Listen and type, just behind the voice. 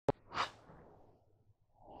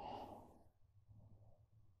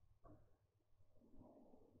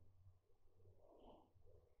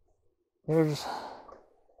There's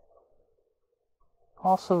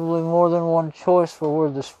possibly more than one choice for where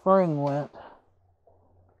the spring went.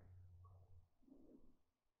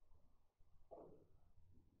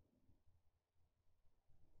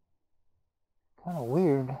 Kind of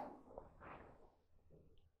weird. I'm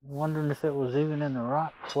wondering if it was even in the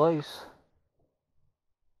right place.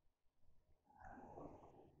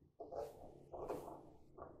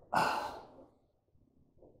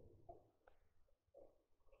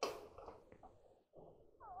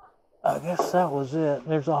 I guess that was it.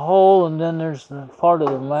 There's a hole, and then there's the part of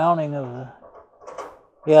the mounting of the...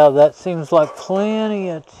 Yeah, that seems like plenty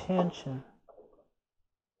of tension.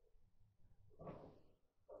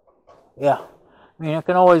 Yeah. I mean, I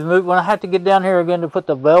can always move. When I have to get down here again to put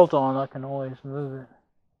the belt on, I can always move it.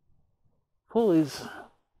 Pulley's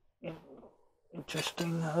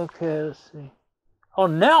interesting. Okay, let's see. Oh,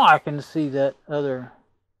 now I can see that other...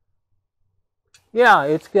 Yeah,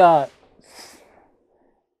 it's got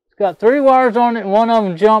 3 wires on it, and one of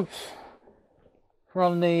them jumps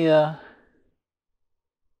from the...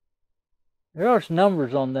 There's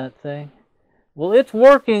numbers on that thing. Well, it's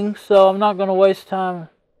working, so I'm not going to waste time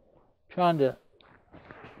trying to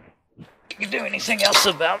do anything else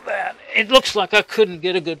about that. It looks like I couldn't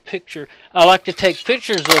get a good picture. I like to take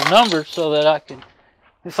pictures of numbers so that I can,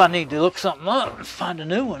 if I need to look something up and find a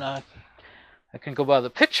new one, I can go by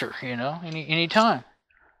the picture, you know, any time.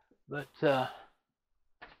 But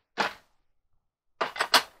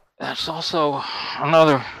that's also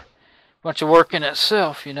another bunch of work in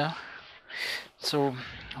itself, you know. So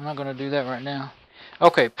I'm not going to do that right now.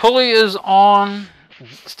 Okay, pulley is on.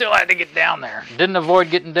 Still had to get down there. Didn't avoid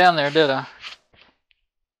getting down there, did I?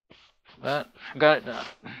 But I got it done.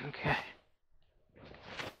 Okay.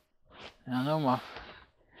 I know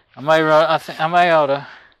I may ought to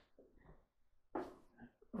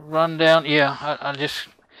run down. Yeah,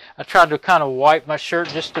 I tried to kind of wipe my shirt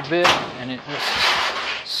just a bit, and it was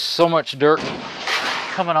so much dirt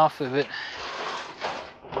coming off of it.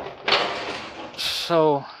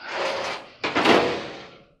 So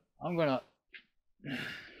I'm gonna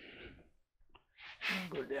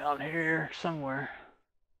go down here somewhere,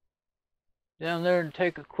 down there, and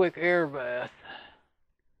take a quick air bath.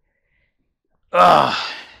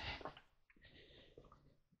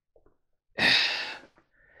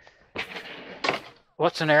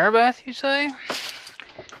 What's an air bath, you say?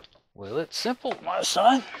 Well, it's simple, my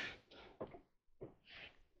son.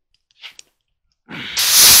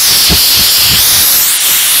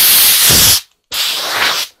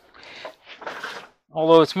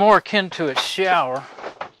 Although it's more akin to a shower.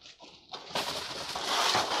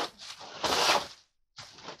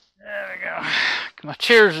 There we go. My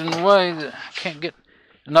chair's in the way that I can't get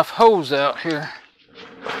enough hose out here.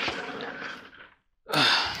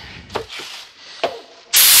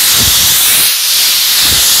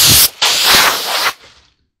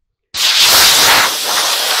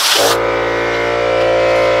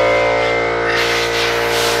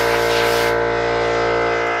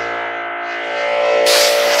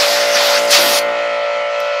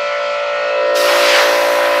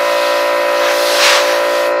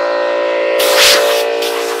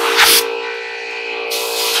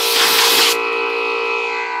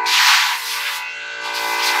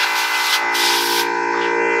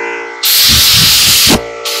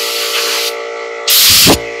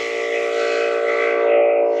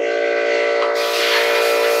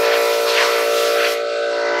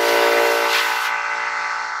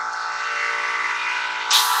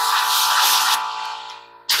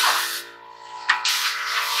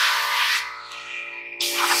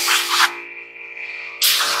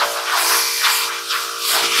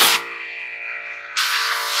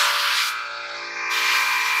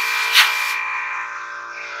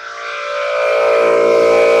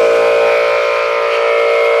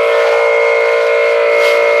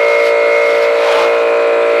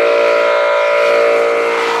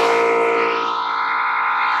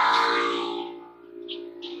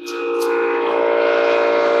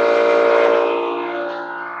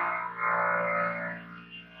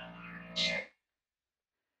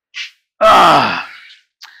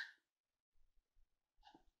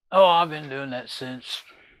 Oh, I've been doing that since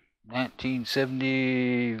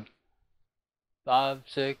 1975,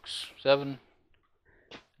 6, 7,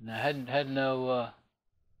 and I hadn't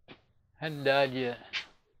died yet.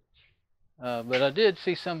 But I did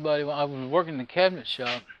see somebody when I was working in the cabinet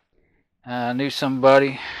shop. I knew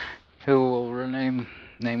somebody who will remain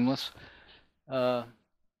nameless.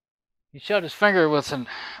 He shot his finger with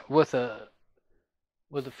a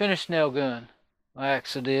finish nail gun by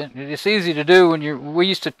accident. It's easy to do when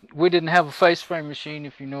we didn't have a face frame machine,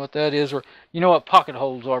 if you know what that is, or you know what pocket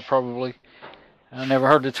holes are probably. I never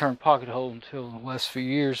heard the term pocket hole until the last few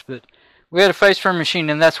years, but we had a face frame machine,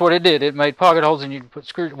 and that's what it did. It made pocket holes, and you could put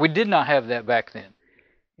screws. We did not have that back then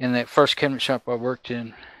in that first cabinet shop I worked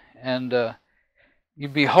in. And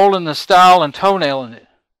you'd be holding the style and toenailing it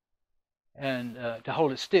and to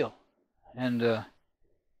hold it still. And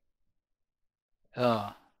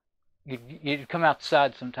you'd come out the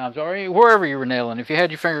side sometimes, or wherever you were nailing. If you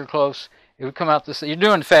had your finger close, it would come out the side. You're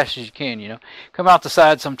doing it as fast as you can, you know. Come out the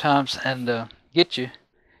side sometimes and get you.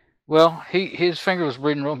 Well, his finger was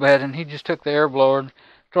bleeding real bad, and he just took the air blower and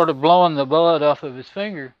started blowing the blood off of his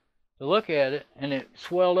finger to look at it, and it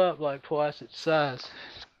swelled up like twice its size.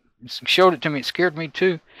 He showed it to me. It scared me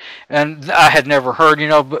too. And I had never heard, you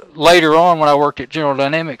know, but later on when I worked at General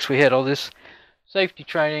Dynamics, we had all this safety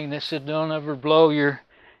training that said don't ever blow your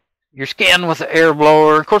skin with the air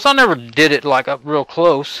blower. Of course, I never did it like up real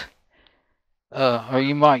close, or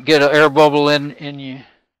you might get an air bubble in you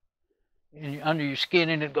under your skin,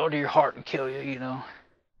 and it'd go to your heart and kill you. You know,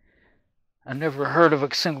 I never heard of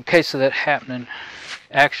a single case of that happening,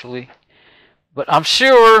 actually. But I'm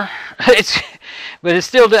sure but it's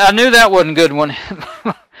still. I knew that wasn't good when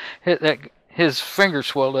his finger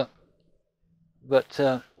swelled up. But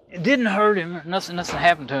it didn't hurt him. Nothing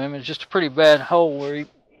happened to him. It's just a pretty bad hole where he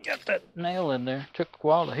got that nail in there. It took a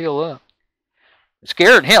while to heal up. It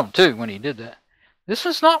scared him too when he did that. This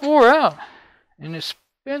is not wore out, and it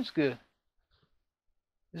spins good.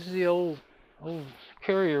 This is the old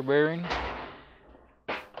carrier bearing.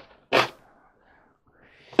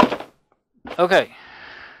 Okay.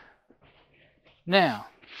 Now,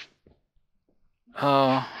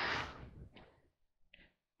 yeah,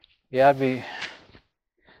 I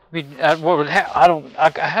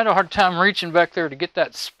had a hard time reaching back there to get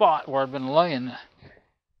that spot where I'd been laying. I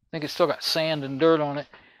think it's still got sand and dirt on it,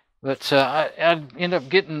 but I'd end up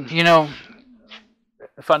getting, you know,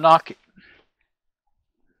 if I knock it,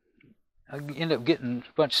 I end up getting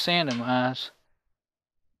a bunch of sand in my eyes.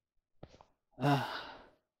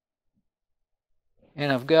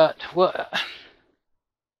 And I've got, well,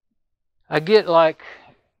 I get like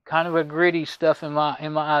kind of a gritty stuff in my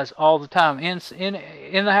eyes all the time. In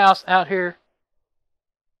the house out here,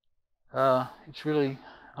 it's really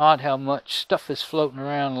odd how much stuff is floating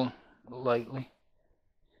around lately.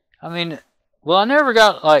 I mean, well, I never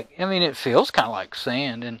got like, I mean, it feels kind of like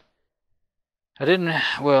sand, and I didn't,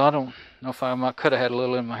 well, I don't know if I could have had a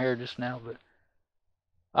little in my hair just now, but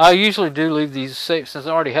I usually do leave these safe, since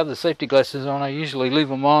I already have the safety glasses on, I usually leave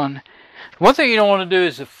them on. One thing you don't want to do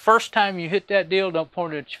is the first time you hit that deal, don't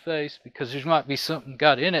point it at your face, because there might be something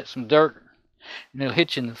got in it, some dirt, and it'll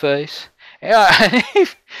hit you in the face. Yeah,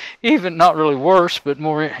 even not really worse, but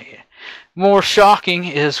more shocking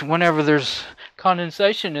is whenever there's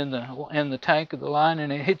condensation in the tank of the line,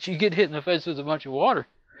 and you get hit in the face with a bunch of water.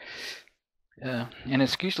 And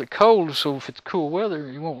it's usually cold, so if it's cool weather,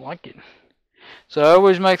 you won't like it. So I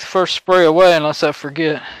always make the first spray away unless I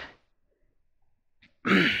forget.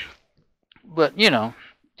 But, you know,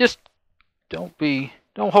 just don't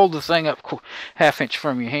hold the thing up half-inch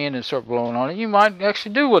from your hand and start blowing on it. You might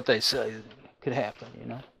actually do what they say could happen, you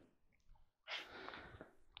know.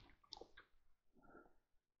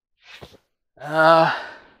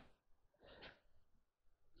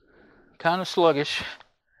 Kind of sluggish.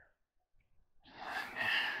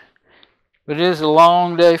 But it is a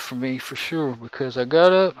long day for me, for sure, because I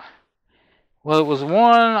got up, well, it was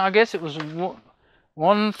I guess it was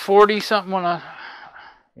 1:40 something when I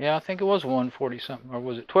think it was 1:40 something, or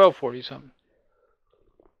was it 12:40 something,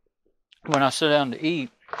 when I sat down to eat.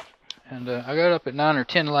 And I got up at 9 or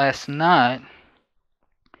 10 last night,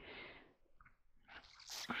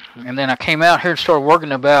 and then I came out here and started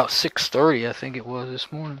working about 6:30, I think it was,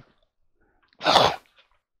 this morning.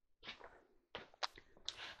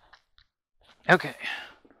 Okay.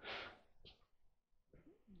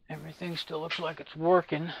 Everything still looks like it's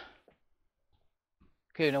working.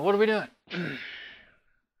 Okay, now what are we doing?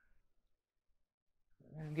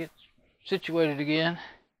 Get situated again.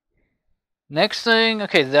 Next thing,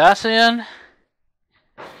 okay, that's in.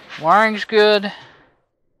 Wiring's good.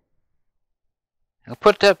 I'll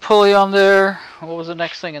put that pulley on there. What was the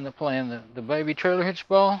next thing in the plan? The baby trailer hitch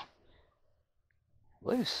ball? I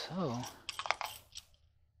believe so.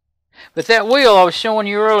 But that wheel I was showing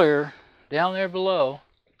you earlier, down there below,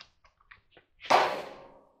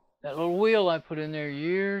 that little wheel I put in there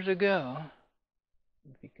years ago,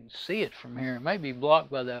 if you can see it from here, it may be blocked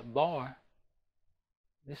by that bar.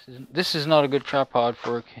 This is not a good tripod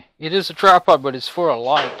for it is a tripod, but it's for a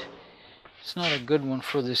light. It's not a good one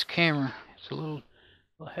for this camera. It's a little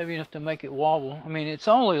heavy enough to make it wobble. I mean, it's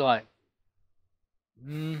only like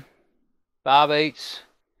 5/8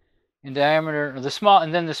 in diameter. The small,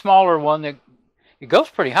 and then the smaller one that it goes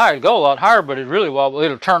pretty high. It'll go a lot higher, but it really wobble.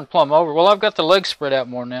 It'll turn plumb over. Well, I've got the legs spread out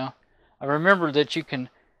more now. I remember that you can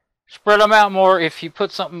spread them out more if you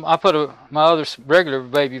put something. I put my other regular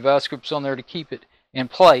baby vice grips on there to keep it in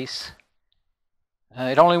place.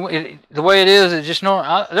 The way it is, it just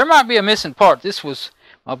there might be a missing part. This was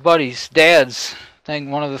my buddy's dad's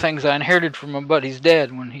thing. One of the things I inherited from my buddy's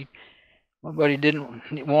dad when my buddy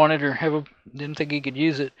didn't want it or didn't think he could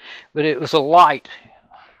use it, but it was a light.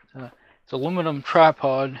 It's aluminum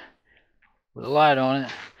tripod with a light on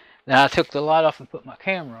it. Then I took the light off and put my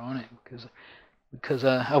camera on it because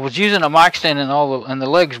I was using a mic stand and the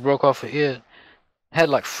legs broke off of it. It had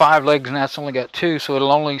like 5 legs and that's only got 2, so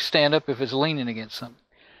it'll only stand up if it's leaning against something.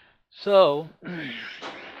 So let's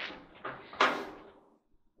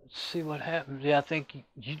see what happens. Yeah, I think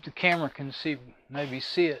the camera can maybe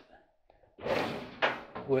see it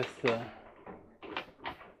with the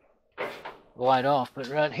light off. But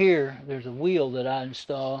right here, there's a wheel that I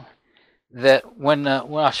installed that when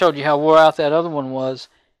I showed you how wore out that other one was,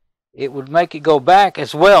 it would make it go back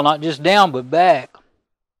as well, not just down but back,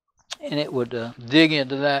 and it would dig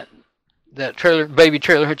into that baby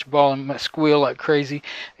trailer hitch ball and squeal like crazy.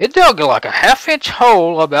 It dug like a 1/2-inch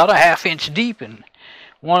hole, about a 1/2 inch deep in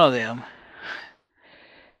one of them,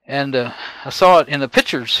 and I saw it in the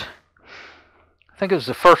pictures. I think it was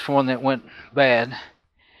the first one that went bad.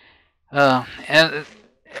 And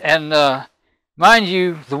mind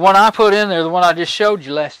you, the one I put in there, the one I just showed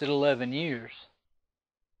you, lasted 11 years.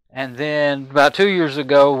 And then about 2 years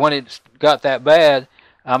ago, when it got that bad,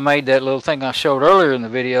 I made that little thing I showed earlier in the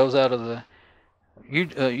videos out of the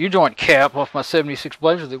U-joint cap off my 76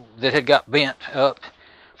 Blazer that had got bent up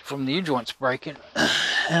from the U-joints breaking.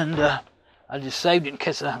 And I just saved it in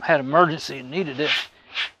case I had an emergency and needed it.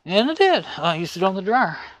 And I did. I used it on the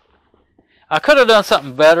dryer. I could have done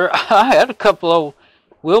something better. I had a couple of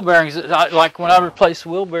wheel bearings. Like when I replaced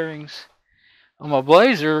wheel bearings on my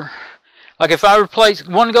Blazer, like if I replace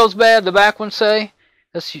one goes bad, the back one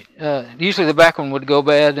that's usually the back one would go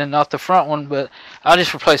bad and not the front one, but I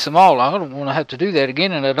just replace them all. I don't want to have to do that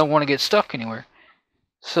again, and I don't want to get stuck anywhere.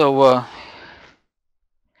 So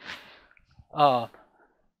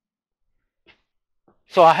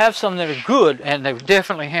so I have some that are good, and they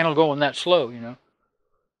definitely handle going that slow, you know.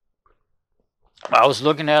 I was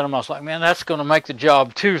looking at them, I was like, man, that's going to make the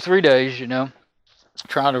job 2 or 3 days, you know,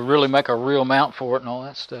 trying to really make a real mount for it and all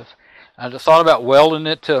that stuff. I just thought about welding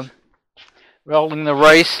the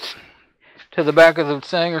race to the back of the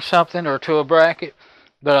thing or something, or to a bracket,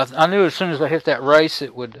 but I knew as soon as I hit that race,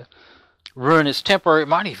 it would ruin its temper. It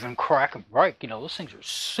might even crack and break. You know, those things are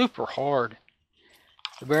super hard.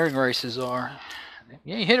 The bearing races are.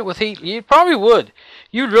 Yeah, you hit it with heat. You probably would.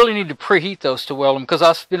 You'd really need to preheat those to weld them, because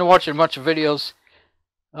I've been watching a bunch of videos,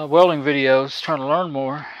 welding videos, trying to learn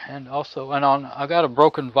more. And also, I got a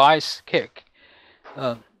broken vise kick,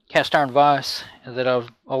 cast iron vise that I've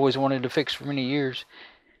always wanted to fix for many years.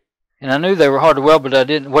 And I knew they were hard to weld, but I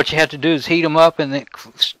didn't. What you have to do is heat them up and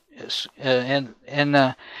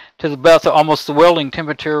to about almost the welding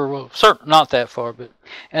temperature. Well, not that far,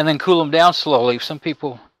 and then cool them down slowly. Some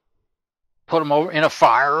people put them over in a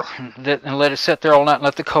fire and let it sit there all night and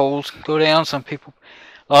let the coals go down. A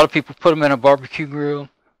lot of people put them in a barbecue grill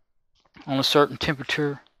on a certain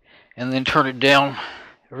temperature and then turn it down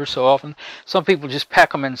every so often. Some people just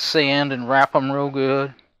pack them in sand and wrap them real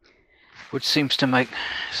good, which seems to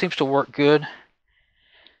work good.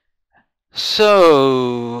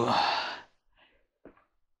 So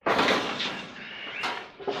I'm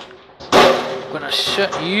going to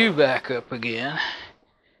shut you back up again.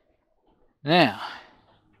 Now,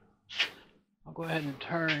 I'll go ahead and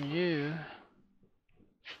turn you,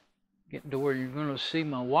 getting to where you're going to see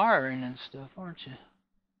my wiring and stuff, aren't you?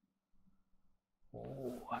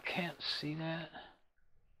 Oh, I can't see that.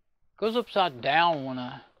 It goes upside down when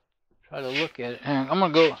I try to look at it. And I'm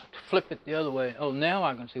going to go flip it the other way. Oh, now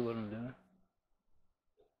I can see what I'm doing.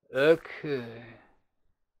 Okay.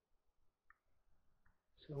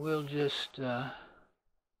 So we'll just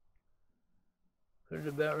put it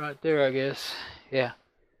about right there, I guess. Yeah.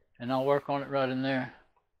 And I'll work on it right in there.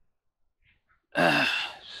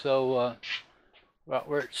 So, right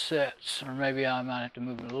where it sets, or maybe I might have to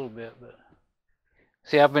move it a little bit, but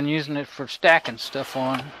see, I've been using it for stacking stuff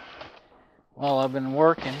on while I've been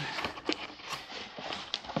working.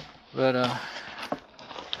 But,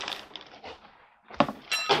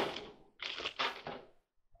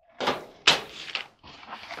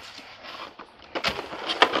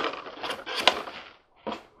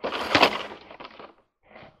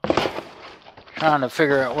 trying to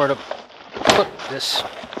figure out where to put these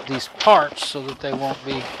parts so that they won't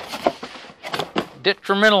be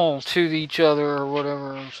detrimental to each other or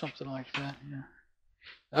whatever, or something like that.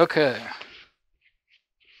 Yeah. Okay.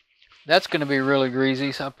 That's going to be really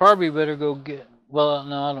greasy, so I probably better go get... Well,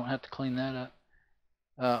 no, I don't have to clean that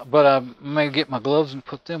up. But I may get my gloves and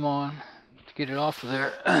put them on to get it off of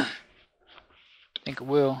there. I think I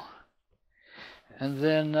will. And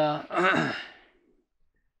then...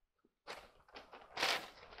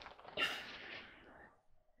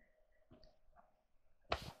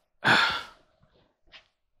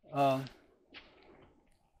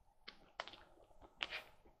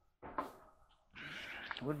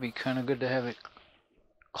 it would be kind of good to have it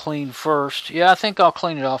clean first. Yeah, I think I'll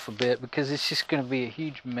clean it off a bit because it's just going to be a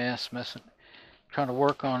huge mess trying to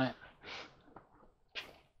work on it.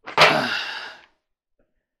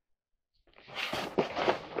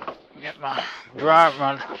 Get my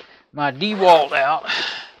DeWalt out.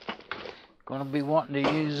 Going to be wanting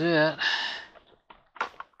to use it.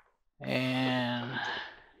 And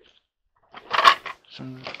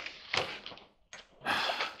some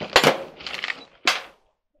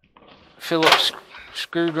Phillips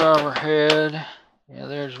screwdriver head. Yeah,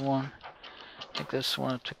 there's one. I think that's the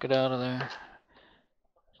one I took it out of there.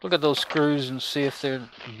 Look at those screws and see if they're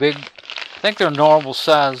big. I think they're normal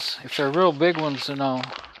size. If they're real big ones, then I'll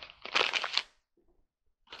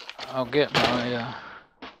get my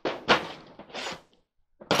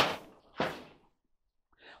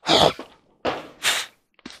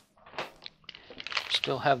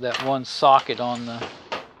still have that one socket on the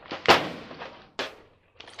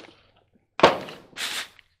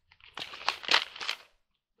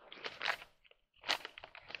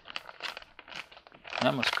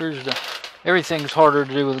now my screws everything's harder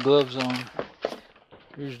to do with gloves on.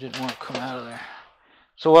 Screws didn't want to come out of there.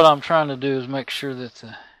 So what I'm trying to do is make sure that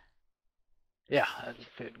yeah, that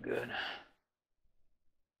fit good.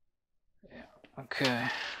 Yeah, okay.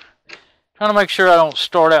 Trying to make sure I don't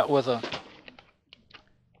start out with a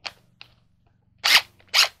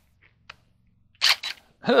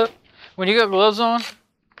when you got gloves on,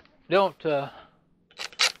 don't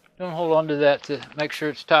hold on to that to make sure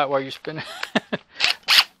it's tight while you're spinning.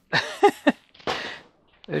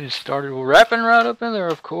 They just started wrapping right up in there,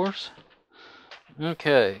 of course.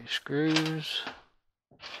 Okay, screws.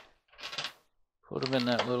 Put them in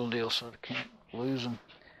that little deal so I can't lose them.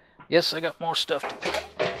 Yes, I got more stuff to pick up.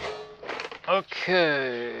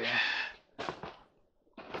 Okay.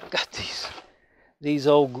 Got these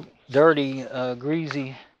old dirty,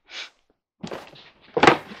 greasy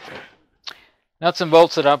nuts and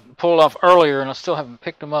bolts that I pulled off earlier, and I still haven't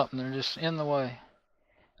picked them up, and they're just in the way.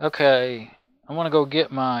 Okay, I want to go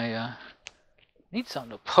get my. Need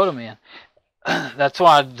something to put them in. That's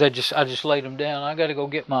why I just laid them down. I got to go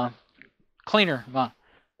get my cleaner. My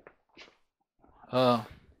what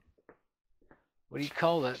do you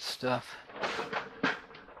call that stuff?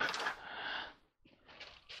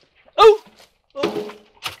 Oh,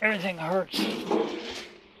 everything hurts.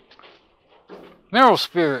 Mineral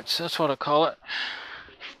spirits. That's what I call it.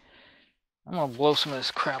 I'm gonna blow some of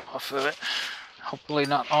this crap off of it. Hopefully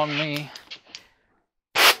not on me.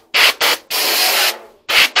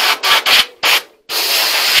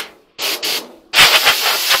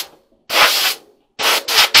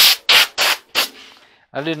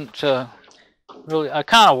 I didn't really, I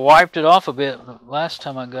kind of wiped it off a bit last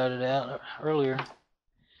time I got it out earlier,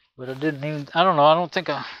 but I didn't even, I don't know, I don't think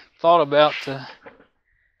I thought about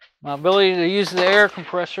my ability to use the air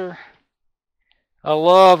compressor. I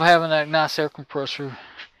love having that nice air compressor.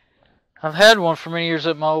 I've had one for many years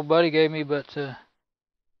that my old buddy gave me, but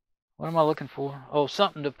what am I looking for? Oh,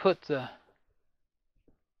 something to put the,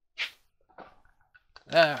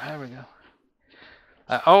 there we go.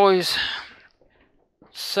 I always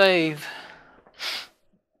save,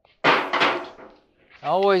 you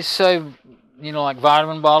know, like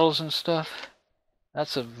vitamin bottles and stuff.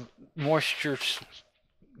 That's a moisture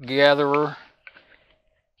gatherer.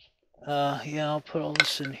 Yeah, I'll put all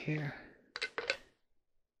this in here.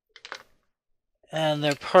 And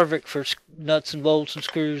they're perfect for nuts and bolts and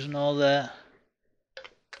screws and all that.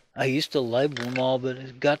 I used to label them all, but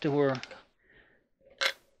it got to where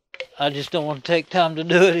I just don't want to take time to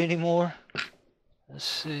do it anymore. Let's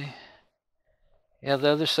see. Yeah, the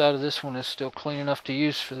other side of this one is still clean enough to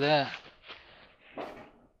use for that.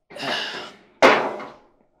 I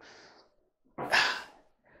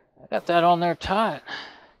got that on there tight.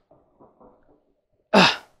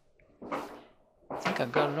 I think I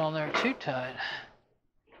got it on there too tight.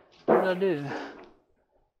 What did I do?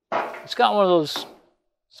 It's got one of those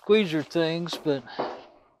squeezer things, but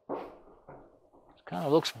it kind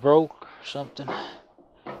of looks broke or something.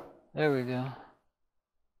 There we go.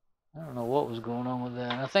 I don't know what was going on with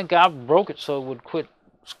that. I think I broke it so it would quit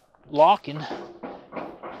locking.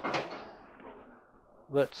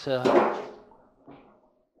 But I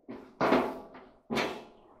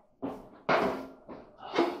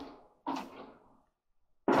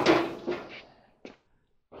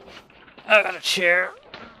got a chair.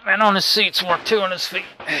 Man on his seat's worth two on his feet.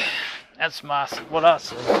 That's what I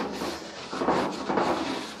say.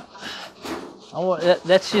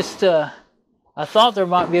 That's just, I thought there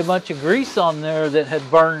might be a bunch of grease on there that had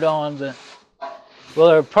burned on, but, well,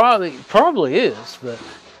 there probably is, but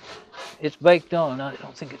it's baked on. I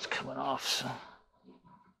don't think it's coming off, so.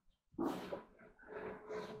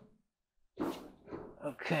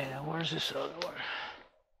 Okay, now where's this other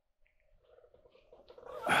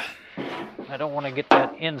one? I don't want to get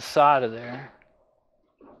that inside of there.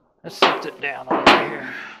 Let's set it down over here.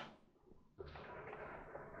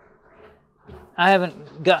 I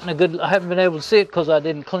haven't been able to see it because I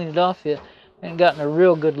didn't clean it off yet. I haven't gotten a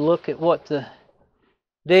real good look at what the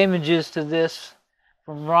damage is to this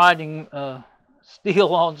from riding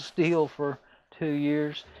steel on steel for 2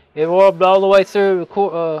 years. It rubbed all the way through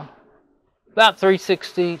about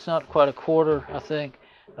 3/16, not quite a quarter, I think,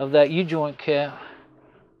 of that U-joint cap.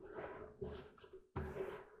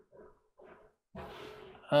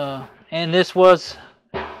 And this was,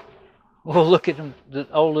 we'll look at them, the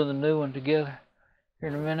old and the new one together here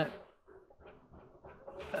in a minute.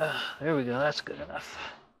 There we go, that's good enough.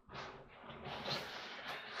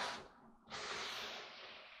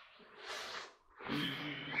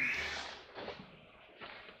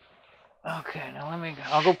 Okay, now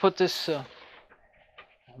I'll go put this, I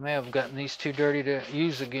may have gotten these too dirty to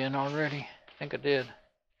use again already. I think I did.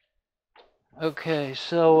 Okay,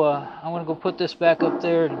 so I'm going to go put this back up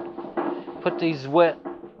there and put these wet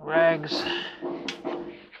rags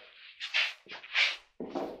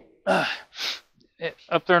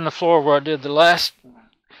up there on the floor where I did the last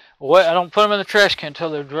wet. I don't put them in the trash can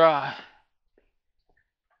until they're dry.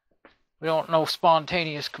 We don't know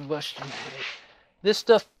spontaneous combustion. This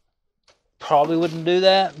stuff probably wouldn't do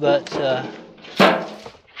that, but I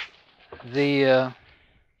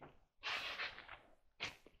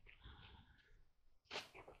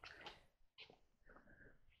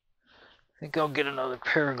think I'll get another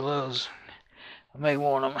pair of gloves. I may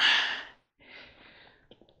want them.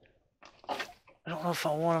 I don't know if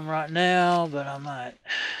I want them right now, but I might.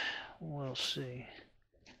 We'll see.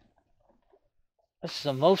 That's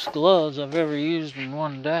the most gloves I've ever used in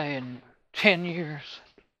one day in 10 years.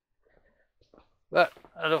 But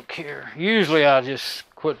I don't care. Usually I just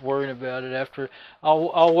quit worrying about it after.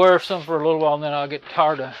 I'll wear some for a little while and then I'll get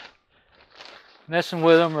tired of messing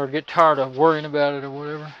with them or get tired of worrying about it or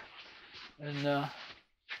whatever. And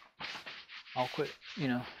I'll quit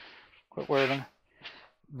wearing them.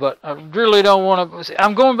 But I really don't want to.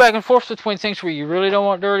 I'm going back and forth between things where you really don't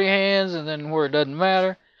want dirty hands and then where it doesn't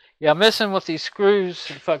matter. Yeah, I'm messing with these screws.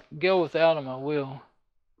 If I can go without them, I will.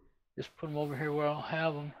 Just put them over here where I'll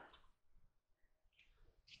have them.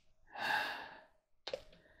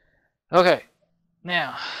 Okay,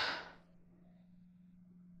 now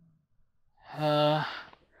I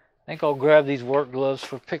think I'll grab these work gloves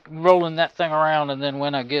for rolling that thing around, and then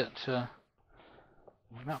when I get I'm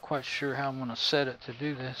not quite sure how I'm going to set it to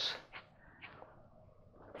do this.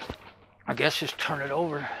 I guess just turn it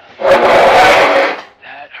over.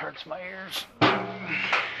 That hurts my ears.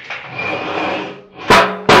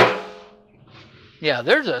 Yeah,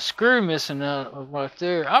 there's a screw missing right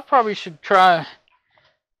there. I probably should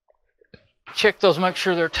check those, make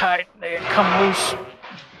sure they're tight. They come loose.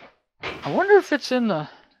 I wonder if it's in that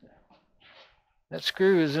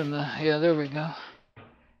screw is in yeah, there we go.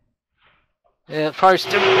 Yeah, probably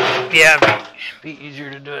still, yeah, be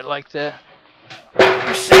easier to do it like that.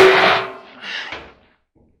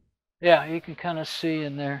 Yeah, you can kind of see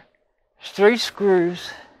in there. There's 3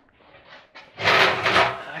 screws.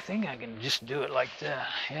 I think I can just do it like that,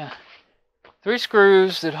 yeah. 3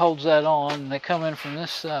 screws that holds that on, and they come in from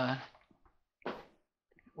this side.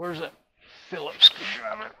 Where's that Phillips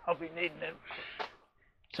screwdriver? I'll be needing it.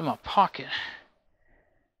 It's in my pocket,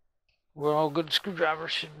 where all good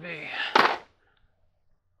screwdrivers should be.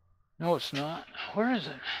 No, it's not. Where is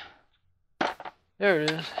it? There it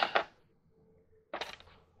is.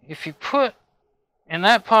 If you put in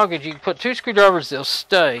that pocket, you can put 2 screwdrivers, they'll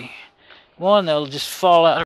stay. One, they'll just fall out.